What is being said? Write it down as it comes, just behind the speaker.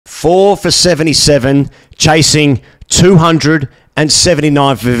4 for 77, chasing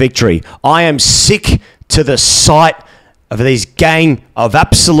 279 for victory. I am sick to the sight of these gang of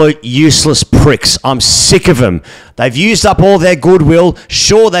absolute useless pricks. I'm sick of them. They've used up all their goodwill.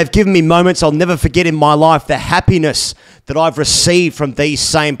 Sure, they've given me moments I'll never forget in my life. The happiness that I've received from these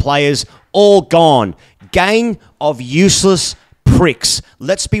same players, all gone. Gang of useless pricks.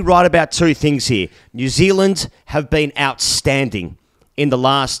 Let's be right about two things here. New Zealand have been outstanding in the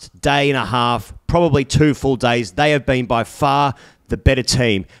last day and a half, probably 2 full days. They have been by far the better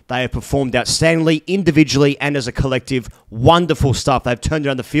team. They have performed outstandingly individually and as a collective. Wonderful stuff. They've turned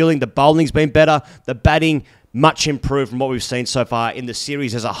around the fielding. The bowling's been better. The batting, much improved from what we've seen so far in the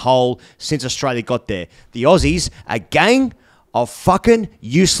series as a whole since Australia got there. The Aussies, a gang of fucking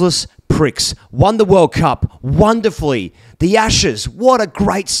useless pricks. Won the World Cup wonderfully. The Ashes, what a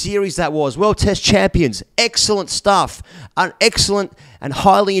great series that was. World Test champions, excellent stuff. An excellent and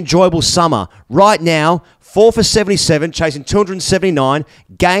highly enjoyable summer. Right now, 4 for 77, chasing 279.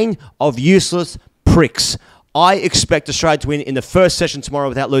 Gang of useless pricks. I expect Australia to win in the first session tomorrow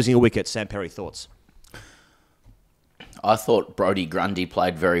without losing a wicket. Sam Perry, thoughts? I thought Brodie Grundy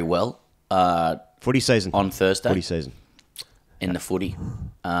played very well. Footy season. On Thursday. Footy season. In the footy.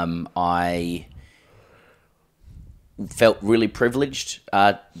 I felt really privileged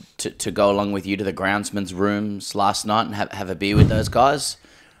to go along with you to the groundsman's rooms last night and have a beer with those guys.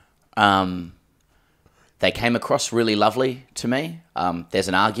 They came across really lovely to me. There's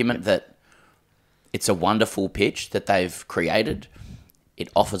an argument that it's a wonderful pitch that they've created. It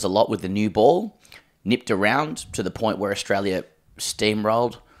offers a lot with the new ball. Nipped around to the point where Australia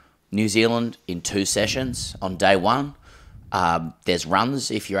steamrolled New Zealand in 2 sessions on day one. There's runs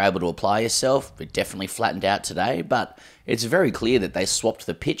if you're able to apply yourself. It definitely flattened out today, but it's very clear that they swapped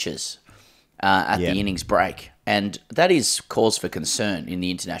the pitches at the innings break. And that is cause for concern in the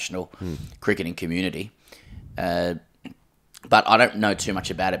international cricketing community. But I don't know too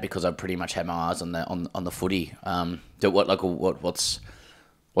much about it because I pretty much had my eyes on the footy.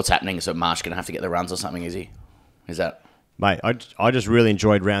 What's happening? So Marsh going to have to get the runs or something? Is that? Mate, I just really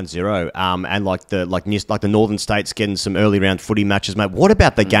enjoyed round 0, and like the Northern States getting some early round footy matches, mate. What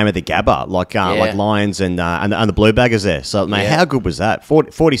about the game of the Gabba, like Lions and the Blue Baggers there? So, mate, how good was that?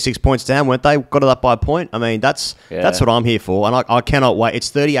 46 points down, weren't they? Got it up by a point. I mean, that's what I'm here for, and I cannot wait.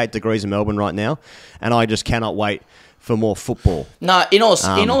 It's 38 degrees in Melbourne right now, and I just cannot wait for more football. No, in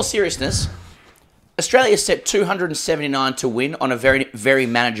all seriousness, Australia set 279 to win on a very, very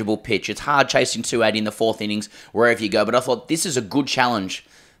manageable pitch. It's hard chasing 280 in the 4th innings, wherever you go. But I thought this is a good challenge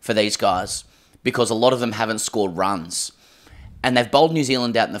for these guys because a lot of them haven't scored runs. And they've bowled New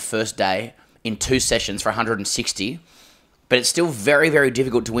Zealand out in the first day in 2 sessions for 160. But it's still very, very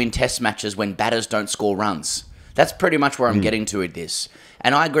difficult to win test matches when batters don't score runs. That's pretty much where I'm getting to with this.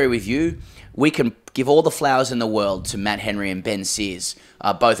 And I agree with you. We can give all the flowers in the world to Matt Henry and Ben Sears,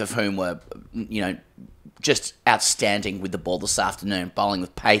 both of whom were, just outstanding with the ball this afternoon, bowling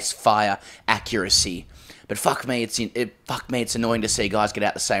with pace, fire, accuracy. But fuck me, it's annoying to see guys get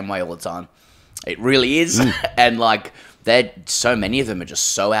out the same way all the time. It really is, and so many of them are just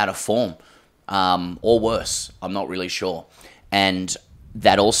so out of form, or worse. I'm not really sure, and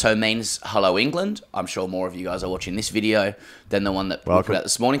that also means hello England. I'm sure more of you guys are watching this video than the one that we put out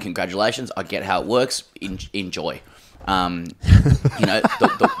this morning. Congratulations. I get how it works. Enjoy. The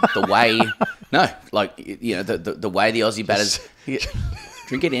way the way the Aussie batters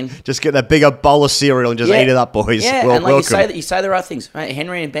drink it in. Just get that bigger bowl of cereal and just eat it up, boys. Yeah, and welcome. You say the right things. Right,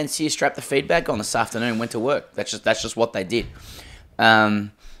 Henry and Ben Sears strapped the feedback on this afternoon and went to work. That's just what they did.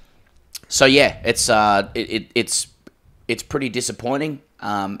 So yeah, it's pretty disappointing,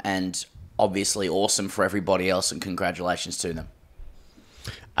 and obviously awesome for everybody else, and congratulations to them.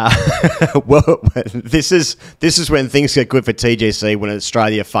 Well, this is when things get good for TGC, when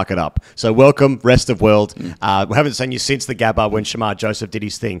Australia fuck it up. So welcome, rest of world. We haven't seen you since the Gabba when Shamar Joseph did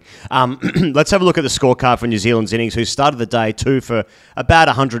his thing. Let's have a look at the scorecard for New Zealand's innings, who started the day 2 for about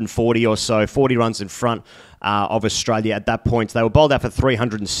 140 or so, 40 runs in front of Australia at that point. They were bowled out for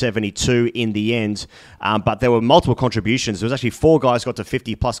 372 in the end, but there were multiple contributions. There was actually 4 guys got to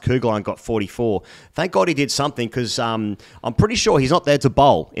 50, plus Kugelheim got 44. Thank God he did something, because I'm pretty sure he's not there to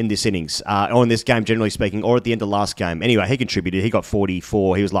bowl in this innings, or in this game, generally speaking, or at the end of the last game. Anyway, he contributed. He got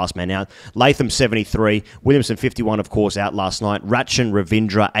 44. He was last man out. Latham, 73. Williamson, 51, of course, out last night. Ratchin,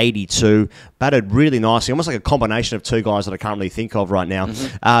 Ravindra, 82. Batted really nicely, almost like a combination of 2 guys that I can't really think of right now.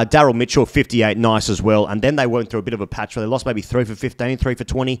 Daryl Mitchell, 58, nice as well. And then then they went through a bit of a patch where they lost maybe 3 for 15, 3 for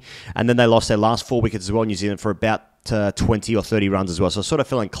 20, and then they lost their last 4 wickets as well, New Zealand, for about 20 or 30 runs as well. So sort of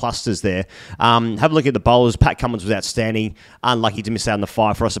feeling clusters there. Have a look at the bowlers. Pat Cummins was outstanding. Unlucky to miss out on the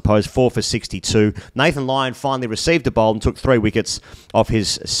 5 for, I suppose. 4 for 62. Nathan Lyon finally received the bowl and took 3 wickets off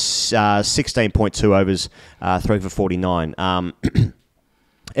his 16.2 overs, 3 for 49.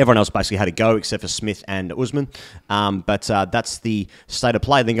 Everyone else basically had a go except for Smith and Usman. But that's the state of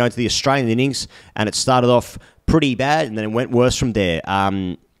play. Then going to the Australian innings, and it started off pretty bad, and then it went worse from there.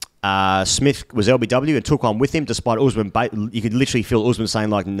 Smith was LBW and took one with him, despite Usman. You could literally feel Usman saying,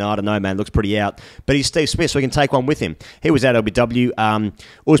 like, no, I don't know, man, looks pretty out. But he's Steve Smith, so he can take one with him. He was at LBW.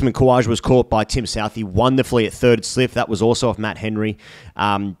 Usman Khawaja was caught by Tim Southey wonderfully at third slip. That was also off Matt Henry.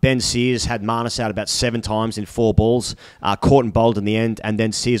 Ben Sears had Marnus out about 7 times in 4 balls, caught and bowled in the end. And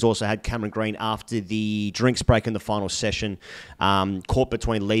then Sears also had Cameron Green after the drinks break in the final session, caught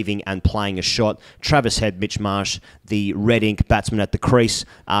between leaving and playing a shot. Travis Head, Mitch Marsh, the red ink batsman at the crease.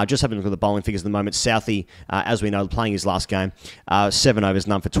 Just having a look at the bowling figures at the moment. Southey, as we know, playing his last game, 7 overs,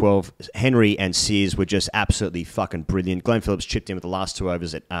 none for 12. Henry and Sears were just absolutely fucking brilliant. Glenn Phillips chipped in with the last 2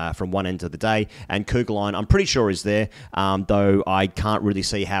 overs from one end of the day. And Kugelheim, I'm pretty sure, is there, though I can't really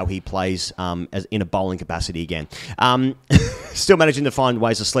see how he plays as in a bowling capacity again. Still managing to find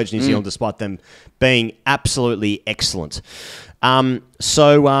ways to sledge New Zealand despite them being absolutely excellent.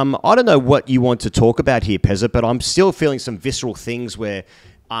 So I don't know what you want to talk about here, Pezza, but I'm still feeling some visceral things where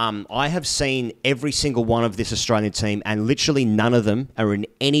I have seen every single one of this Australian team, and literally none of them are in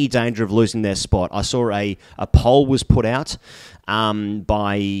any danger of losing their spot. I saw a poll was put out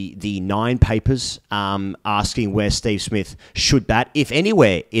by the 9 papers asking where Steve Smith should bat, if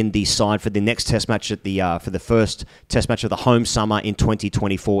anywhere, in the side for the next Test match at the for the first Test match of the home summer in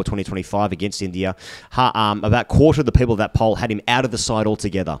 2024-2025 against India. About a quarter of the people of that poll had him out of the side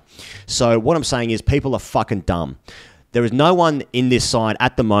altogether. So what I'm saying is people are fucking dumb. There is no one in this side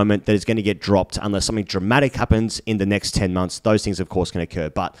at the moment that is going to get dropped unless something dramatic happens in the next 10 months. Those things, of course, can occur.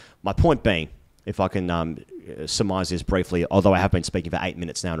 But my point being, if I can surmise this briefly, although I have been speaking for 8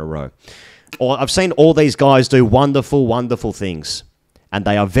 minutes now in a row, I've seen all these guys do wonderful, wonderful things, and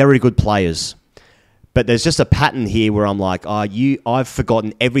they are very good players. But there's just a pattern here where I'm like, I've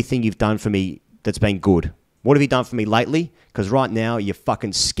forgotten everything you've done for me that's been good. What have you done for me lately? Because right now, you're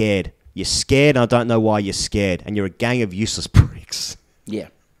fucking scared. You're scared, and I don't know why you're scared. And you're a gang of useless pricks. Yeah.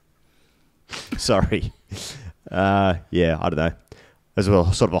 Sorry. Yeah, I don't know. There's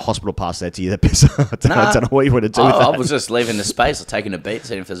sort of a hospital pass there to you. I don't know what you want to do with that. I was just leaving the space, taking a beat,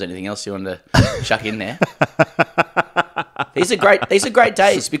 seeing if there's anything else you wanted to chuck in there. These are great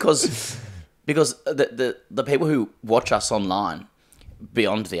days because the people who watch us online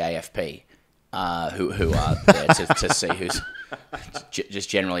beyond the AFP, who are there to see who's just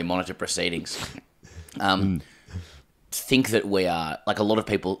generally monitor proceedings, think that we are, like, a lot of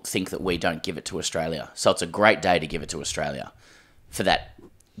people think that we don't give it to Australia. So it's a great day to give it to Australia for that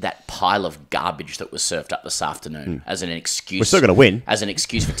pile of garbage that was served up this afternoon as an excuse. We're still going to win. As an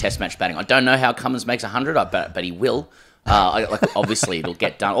excuse for Test match batting. I don't know how Cummins makes 100, but he will. Obviously, it'll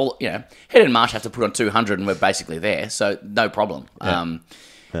get done. Head and Marsh have to put on 200, and we're basically there, so no problem. Yeah.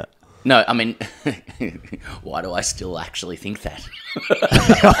 No, I mean, why do I still actually think that?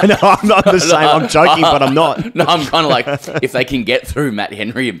 I know, I'm not the same. I'm joking, but I'm not. No, I'm kind of like, if they can get through Matt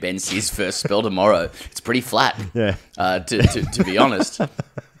Henry and Ben Sears' first spell tomorrow, it's pretty flat. Yeah. To be honest.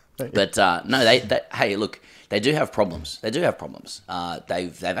 But no, hey, look, they do have problems. They've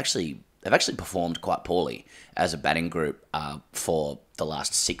actually performed quite poorly as a batting group for the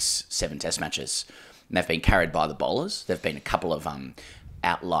last 6-7 Test matches. And they've been carried by the bowlers. There've been a couple of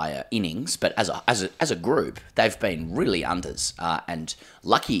outlier innings, but as a group, they've been really unders and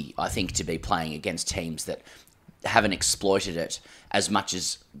lucky, I think, to be playing against teams that haven't exploited it as much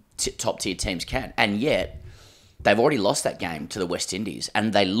as top tier teams can. And yet, they've already lost that game to the West Indies,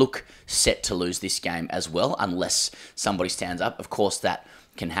 and they look set to lose this game as well, unless somebody stands up. Of course, that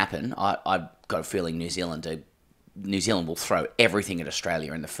can happen. I've got a feeling New Zealand will throw everything at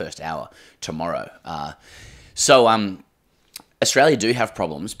Australia in the first hour tomorrow. Australia do have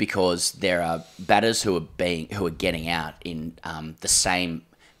problems because there are batters who are getting out in the same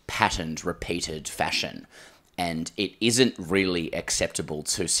patterned, repeated fashion, and it isn't really acceptable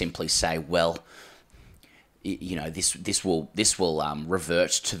to simply say, well, this will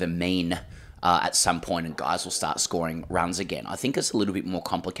revert to the mean at some point, and guys will start scoring runs again. I think it's a little bit more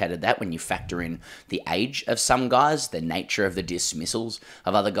complicated than that when you factor in the age of some guys, the nature of the dismissals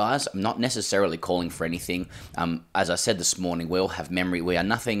of other guys. I'm not necessarily calling for anything. As I said this morning, we all have memory. We are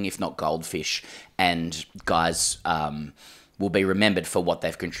nothing if not goldfish, and guys will be remembered for what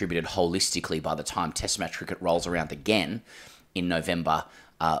they've contributed holistically by the time Test match cricket rolls around again in November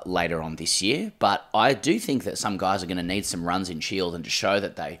later on this year. But I do think that some guys are going to need some runs in Shield, and to show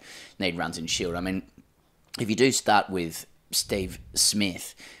that they need runs in Shield. I mean, if you do start with Steve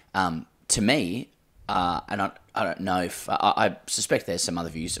Smith, to me, and I don't know if I suspect there's some other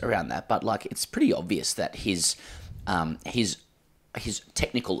views around that, but like it's pretty obvious that his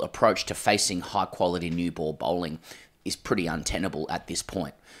technical approach to facing high quality new ball bowling is pretty untenable at this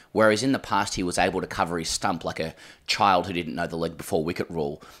point. Whereas in the past he was able to cover his stump like a child who didn't know the leg before wicket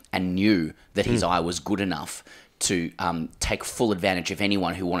rule and knew that his eye was good enough to take full advantage of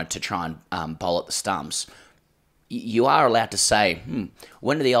anyone who wanted to try and bowl at the stumps. You are allowed to say,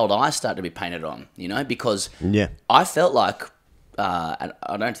 when do the old eyes start to be painted on? You know, because I felt like, and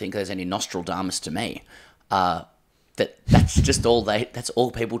I don't think there's any Nostradamus to me, that's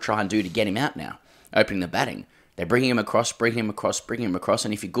all people try and do to get him out now, opening the batting. They're bringing him across,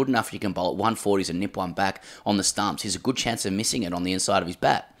 and if you're good enough, you can bowl at 140s and nip one back on the stumps. There's a good chance of missing it on the inside of his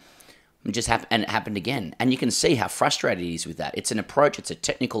bat. And it happened again. And you can see how frustrated he is with that. It's a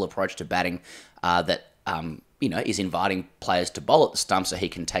technical approach to batting that is inviting players to bowl at the stump so he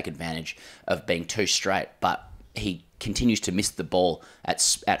can take advantage of being too straight. But he continues to miss the ball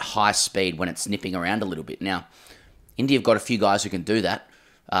at high speed when it's nipping around a little bit. Now, India have got a few guys who can do that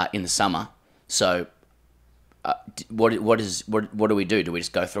in the summer. So what do we do? Do we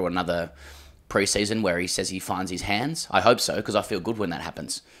just go through another preseason where he says he finds his hands? I hope so, because I feel good when that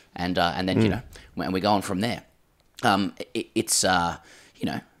happens. And then when we go on from there.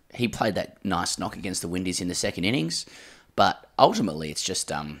 He played that nice knock against the Windies in the second innings, but ultimately it's just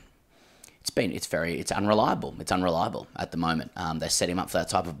it's unreliable. It's unreliable at the moment. They set him up for that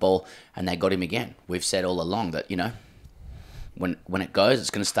type of ball, and they got him again. We've said all along that when it goes, it's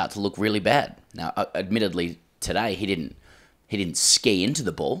going to start to look really bad. Now, admittedly, today he didn't ski into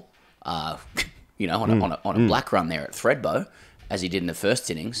the ball, on a black run there at Threadbow, as he did in the first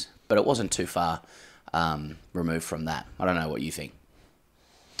innings, but it wasn't too far removed from that. I don't know what you think.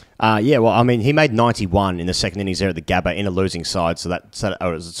 He made 91 in the second innings there at the Gabba in a losing side, so that sort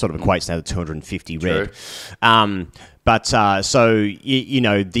of equates now to 250 red. I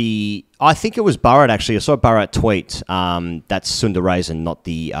think it was Bharat actually. I saw Bharat tweet. That's Sundaresan, not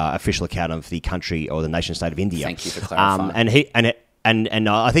the official account of the country or the nation state of India. Thank you for clarifying. And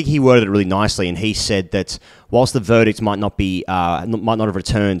I think he worded it really nicely, and he said that whilst the verdict might not have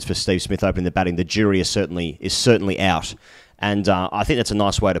returned for Steve Smith opening the batting, the jury is certainly out. And I think that's a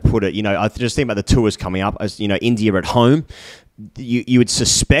nice way to put it. I just think about the tours coming up. As India at home, you would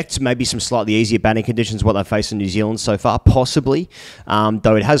suspect maybe some slightly easier batting conditions what they've faced in New Zealand so far, possibly.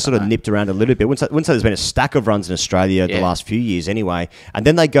 Though it has sort of nipped around a little bit. Wouldn't say there's been a stack of runs in Australia the last few years anyway. And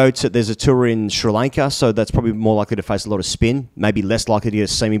then there's a tour in Sri Lanka, so that's probably more likely to face a lot of spin, maybe less likely to get a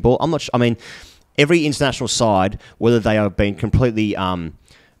seaming ball. I'm not sure. I mean, every international side, whether they have been completely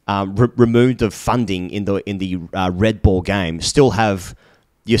removed of funding in the red ball game,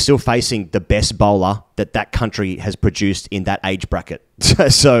 you're still facing the best bowler that country has produced in that age bracket.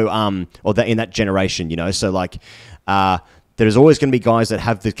 In that generation, So there's always going to be guys that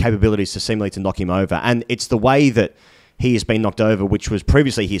have the capabilities to seemingly to knock him over, and it's the way that he has been knocked over, which was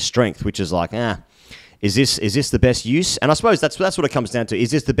previously his strength, which is like, is this the best use? And I suppose that's what it comes down to.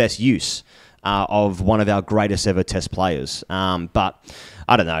 Is this the best use of one of our greatest ever Test players? But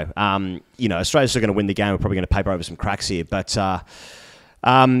I don't know. Australia's still going to win the game. We're probably going to paper over some cracks here, but there's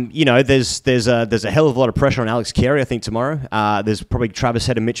a hell of a lot of pressure on Alex Carey, I think, tomorrow. There's probably Travis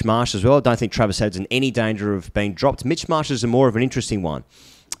Head and Mitch Marsh as well. I don't think Travis Head's in any danger of being dropped. Mitch Marsh is more of an interesting one,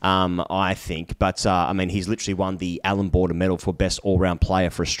 I think. But, he's literally won the Allen Border Medal for Best All-Round Player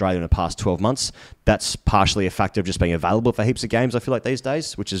for Australia in the past 12 months. That's partially a factor of just being available for heaps of games, I feel like, these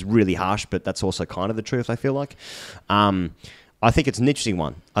days, which is really harsh, but that's also kind of the truth, I feel like. I think it's an interesting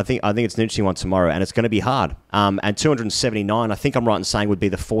one. I think it's an interesting one tomorrow, and it's going to be hard. And 279, I think I'm right in saying, would be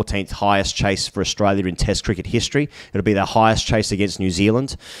the 14th highest chase for Australia in Test cricket history. It'll be the highest chase against New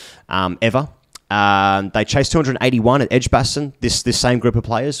Zealand ever. They chased 281 at Edgbaston. This same group of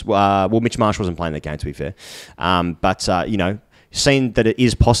players. Mitch Marsh wasn't playing that game, to be fair. Seen that it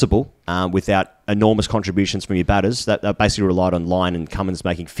is possible without enormous contributions from your batters. That basically relied on Lyon and Cummins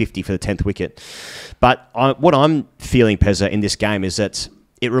making 50 for the 10th wicket. But what I'm feeling, Pezza, in this game is that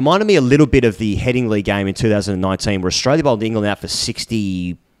it reminded me a little bit of the Headingley game in 2019 where Australia bowled England out for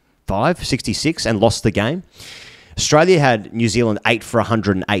 65, 66 and lost the game. Australia had New Zealand 8 for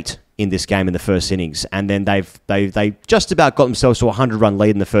 108 in this game in the first innings, and then they just about got themselves to a 100-run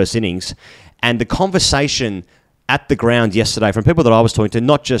lead in the first innings. And the conversation at the ground yesterday from people that I was talking to,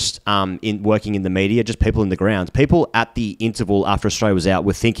 not just in working in the media, just people in the ground. People at the interval after Australia was out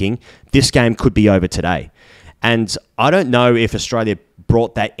were thinking this game could be over today. And I don't know if Australia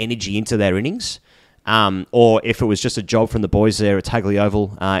brought that energy into their innings or if it was just a job from the boys there at Hagley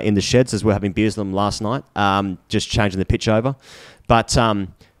Oval in the sheds as we're having beers with them last night, just changing the pitch over. But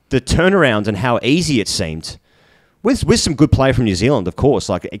the turnaround and how easy it seemed, with some good play from New Zealand, of course.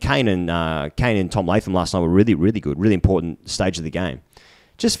 Like Kane and Tom Latham last night were really, really good, really important stage of the game.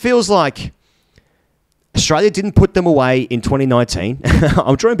 Just feels like Australia didn't put them away in 2019.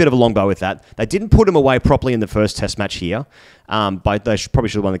 I'm drawing a bit of a long bow with that. They didn't put them away properly in the first Test match here. They probably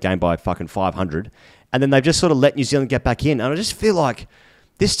should have won the game by fucking 500. And then they've just sort of let New Zealand get back in. And I just feel like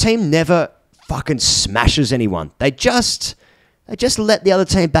this team never fucking smashes anyone. They just let the other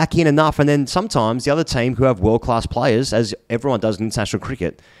team back in enough, and then sometimes the other team who have world-class players, as everyone does in international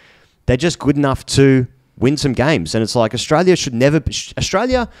cricket, they're just good enough to win some games. And it's like Australia,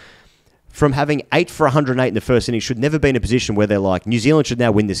 from having 8 for 108 in the first inning, should never be in a position where they're like, New Zealand should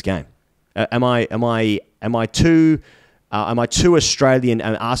now win this game. Am I too Australian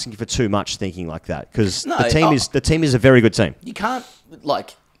and asking for too much thinking like that? Because the team is a very good team. You can't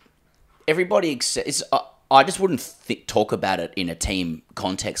everybody I just wouldn't talk about it in a team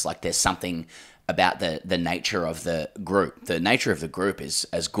context like there's something about the nature of the group. The nature of the group is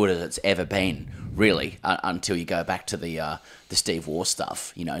as good as it's ever been, really, until you go back to the Steve Waugh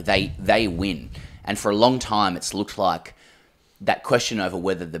stuff. You know, they win. And for a long time, it's looked like that question over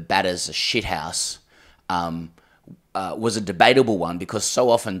whether the batter's a shithouse was a debatable one because so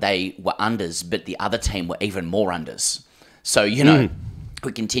often they were unders, but the other team were even more unders. So,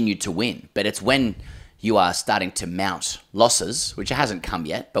 we continued to win. But it's when you are starting to mount losses, which hasn't come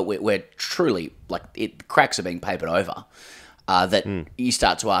yet, but we're truly, cracks are being papered over, that you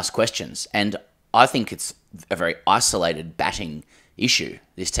start to ask questions. And I think it's a very isolated batting issue,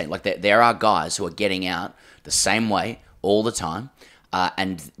 this team. Like, there are guys who are getting out the same way all the time,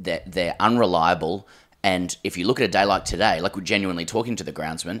 and they're unreliable. And if you look at a day like today, like we're genuinely talking to the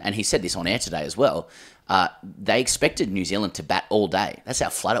groundsman, and he said this on air today as well, they expected New Zealand to bat all day. That's how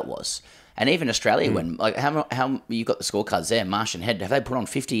flat it was. And even Australia, when how you got the scorecards there, Marsh and Head, have they put on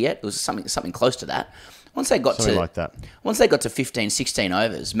 50 yet? It was something close to that. Once they got to 15, 16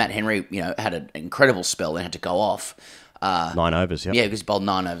 overs, Matt Henry, had an incredible spell and had to go off. 9 overs, yeah. Yeah, because he bowled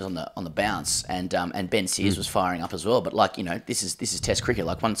 9 overs on the bounce, and Ben Sears was firing up as well. But this is Test cricket.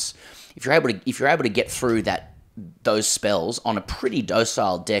 Like if you're able to get through those spells on a pretty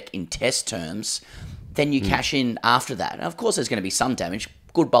docile deck in Test terms, then you cash in after that. And of course, there's going to be some damage.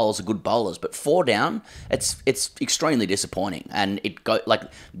 Good bowlers are good bowlers, but 4 down, it's extremely disappointing. And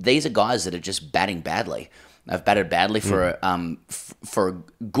these are guys that are just batting badly. They've batted badly for a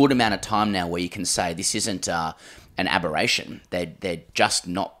good amount of time now, where you can say this isn't an aberration. They're just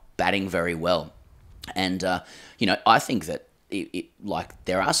not batting very well. And I think that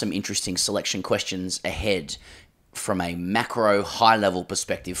there are some interesting selection questions ahead from a macro high-level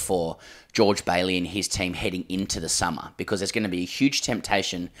perspective for George Bailey and his team heading into the summer, because there's going to be a huge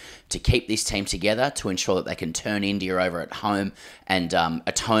temptation to keep this team together to ensure that they can turn India over at home and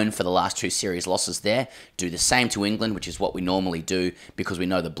atone for the last 2 series losses there, do the same to England, which is what we normally do because we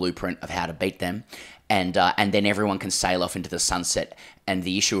know the blueprint of how to beat them, and then everyone can sail off into the sunset, and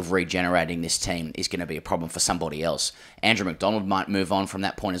the issue of regenerating this team is going to be a problem for somebody else. Andrew McDonald might move on from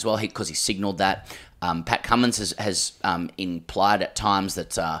that point as well, because he signalled that. Pat Cummins has implied at times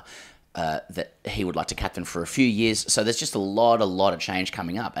that he would like to captain for a few years. So there's just a lot of change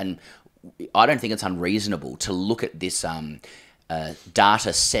coming up. And I don't think it's unreasonable to look at this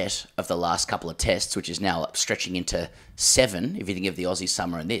data set of the last couple of tests, which is now stretching into 7, if you think of the Aussie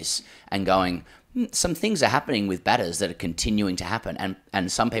summer and this, and going, some things are happening with batters that are continuing to happen,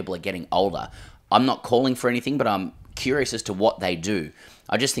 and some people are getting older. I'm not calling for anything, but I'm curious as to what they do.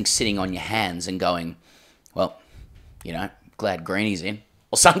 I just think sitting on your hands and going, well, glad Greeny's in,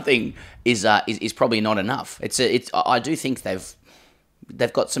 or something is probably not enough. I do think they've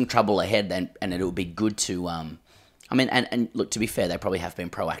got some trouble ahead, and it'll be good to and look, to be fair, they probably have been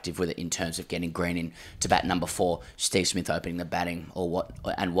proactive with it in terms of getting Green in to bat number 4, Steve Smith opening the batting or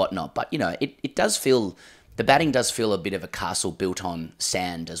whatnot. But it does feel, the batting does feel a bit of a castle built on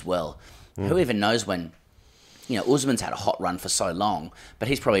sand as well. Who even knows when? Usman's had a hot run for so long, but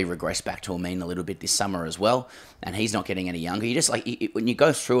he's probably regressed back to a mean a little bit this summer as well, and he's not getting any younger. You just when you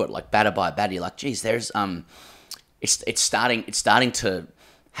go through it batter by batter, you're like, geez, there's it's starting to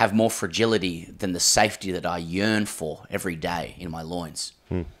have more fragility than the safety that I yearn for every day in my loins.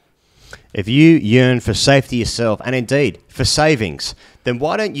 If you yearn for safety yourself, and indeed for savings, then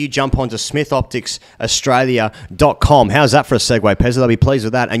why don't you jump onto smithopticsaustralia.com? How's that for a segue, Pezza? They'll be pleased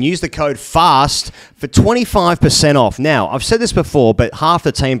with that. And use the code FAST for 25% off. Now, I've said this before, but half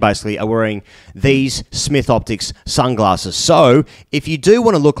the team basically are wearing these Smith Optics sunglasses. So if you do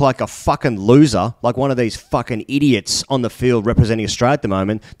want to look like a fucking loser, like one of these fucking idiots on the field representing Australia at the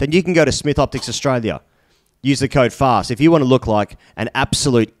moment, then you can go to Smith Optics Australia. Use the code FAST. If you want to look like an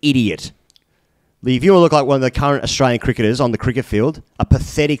absolute idiot, if you want to look like one of the current Australian cricketers on the cricket field, a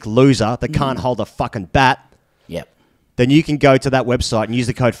pathetic loser that can't hold a fucking bat, then you can go to that website and use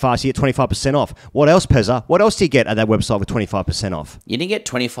the code FAST. You get 25% off. What else, Pezza? What else do you get at that website with 25% off? You didn't get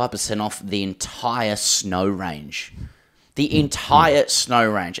 25% off the entire snow range. The entire snow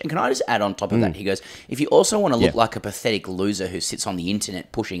range. And can I just add on top of that? He goes, if you also want to look like a pathetic loser who sits on the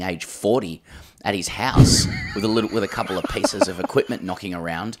internet pushing age 40 at his house with a couple of pieces of equipment knocking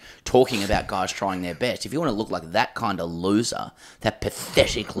around, talking about guys trying their best. If you want to look like that kind of loser, that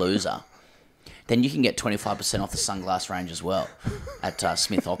pathetic loser, then you can get 25% off the sunglass range as well at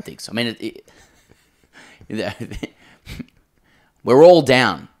Smith Optics. I mean, we're all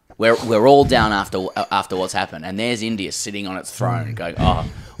down. We're all down after what's happened, and there's India sitting on its throne, going, "Oh,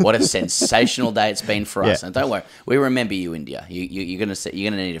 what a sensational day it's been for us!" And don't worry, we remember you, India. You're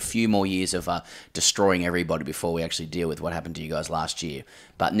gonna need a few more years of destroying everybody before we actually deal with what happened to you guys last year.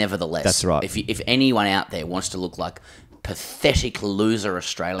 But nevertheless, that's right. If anyone out there wants to look like pathetic loser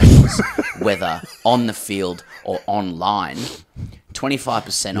Australians, whether on the field or online,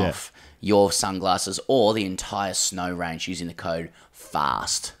 25% off your sunglasses or the entire snow range using the code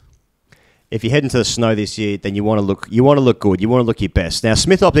FAST. If you head into the snow this year, then you want to look good. You want to look your best. Now,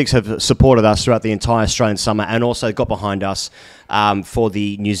 Smith Optics have supported us throughout the entire Australian summer and also got behind us for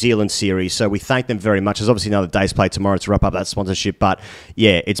the New Zealand series. So we thank them very much. There's obviously another day's play tomorrow to wrap up that sponsorship. But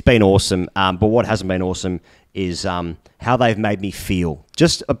yeah, it's been awesome. But what hasn't been awesome is how they've made me feel.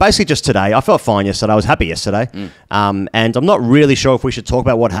 Basically just today. I felt fine yesterday. I was happy yesterday. And I'm not really sure if we should talk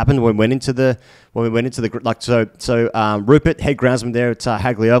about what happened when we went into the Rupert, head groundsman there at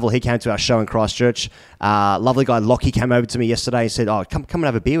Hagley Oval, he came to our show in Christchurch. Lovely guy Lockie came over to me yesterday and said, "Oh, come and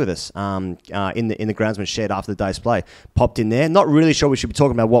have a beer with us in the groundsman shed after the day's play." Popped in there. Not really sure we should be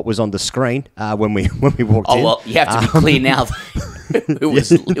talking about what was on the screen when we walked in. Oh well, you have to be clear now.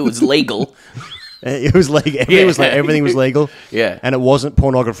 It was legal. It was legal. Everything was legal. Yeah, and it wasn't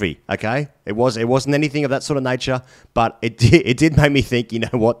pornography. Okay, it wasn't anything of that sort of nature. But it did make me think. You know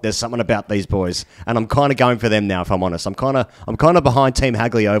what? There's something about these boys, and I'm kind of going for them now. If I'm honest, I'm kind of behind Team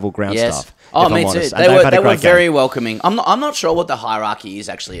Hagley Oval ground staff. Oh, me too. They were very welcoming. I'm not sure what the hierarchy is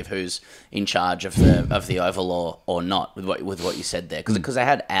actually of who's in charge of the Oval or not with what you said there, because I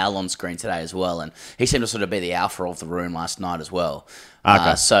had Al on screen today as well, and he seemed to sort of be the alpha of the room last night as well.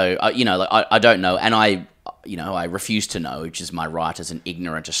 Okay. So I don't know, and I refuse to know, which is my right as an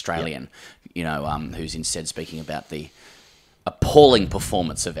ignorant Australian, who's instead speaking about the appalling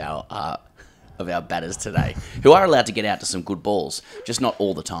performance of our batters today, who are allowed to get out to some good balls, just not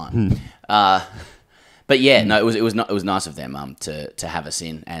all the time. But yeah, no, it was nice of them to have us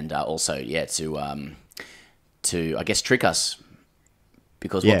in, and also to I guess trick us,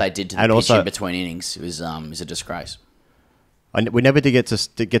 because what they did to the pitch in between innings is a disgrace. We never did get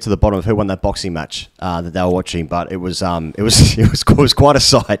to the bottom of who won that boxing match that they were watching, but it was quite a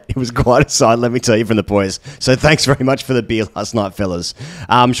sight. It was quite a sight, let me tell you, from the boys. So thanks very much for the beer last night, fellas.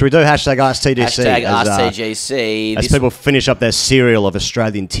 Should we do hashtag AskTGC? AskTGC. As people finish up their cereal of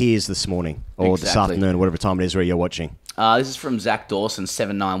Australian tears this morning or this afternoon, whatever time it is where you're watching. This is from Zach Dawson,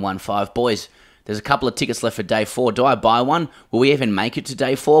 7915. Boys, there's a couple of tickets left for day 4. Do I buy one? Will we even make it to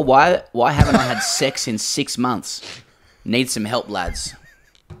day 4? Why haven't I had sex in 6 months? Need some help, lads.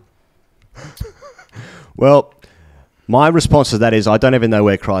 Well, my response to that is I don't even know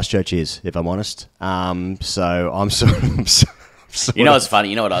where Christchurch is, if I'm honest. So I'm sort of... You know what's funny?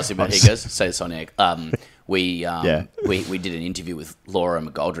 You know what I was about, Higgins? Say this on air. We did an interview with Laura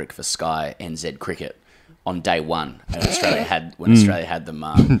McGoldrick for Sky NZ Cricket on day 1. And Australia had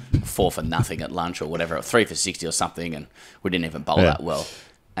them 4 for nothing at lunch or whatever, 3 for 60 or something, and we didn't even bowl that well.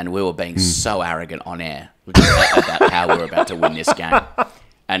 And we were being so arrogant on air about how we were about to win this game.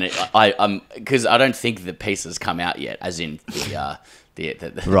 And because I don't think the piece has come out yet, as in the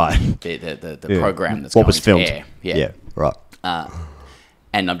program that's what was filmed. To air. Yeah, right.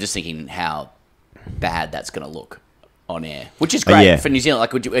 And I'm just thinking how bad that's going to look on air, which is great for New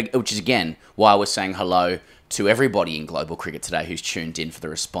Zealand. Which is again why we're saying hello to everybody in global cricket today who's tuned in for the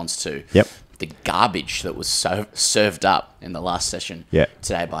response to the garbage that was served up in the last session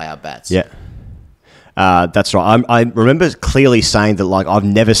today by our bats. Yeah. That's right. I remember clearly saying that, like, I've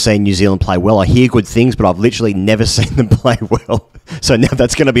never seen New Zealand play well. I hear good things, but I've literally never seen them play well. So now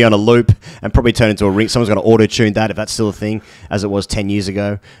that's going to be on a loop and probably turn into a ring. Someone's going to auto-tune that if that's still a thing, as it was 10 years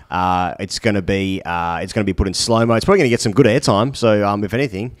ago. It's going to be put in slow-mo. It's probably going to get some good airtime. So if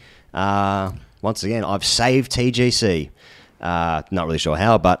anything, once again, I've saved TGC. Not really sure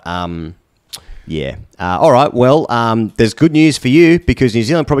how, but yeah. All right. Well, there's good news for you because New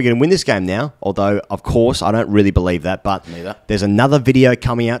Zealand probably going to win this game now. Although, of course, I don't really believe that. But neither. There's another video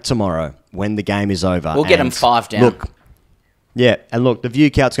coming out tomorrow when the game is over. We'll get them 5 down. Look, yeah, and look, the view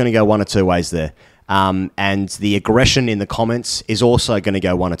count's going to go one or two ways there. And the aggression in the comments is also going to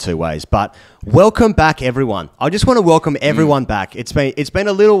go one or two ways. But welcome back, everyone. I just want to welcome everyone back. It's been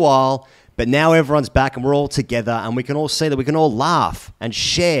a little while. But now everyone's back and we're all together and we can all see that we can all laugh and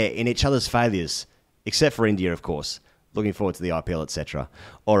share in each other's failures. Except for India, of course. Looking forward to the IPL, etc.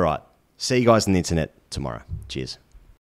 All right. See you guys on the internet tomorrow. Cheers.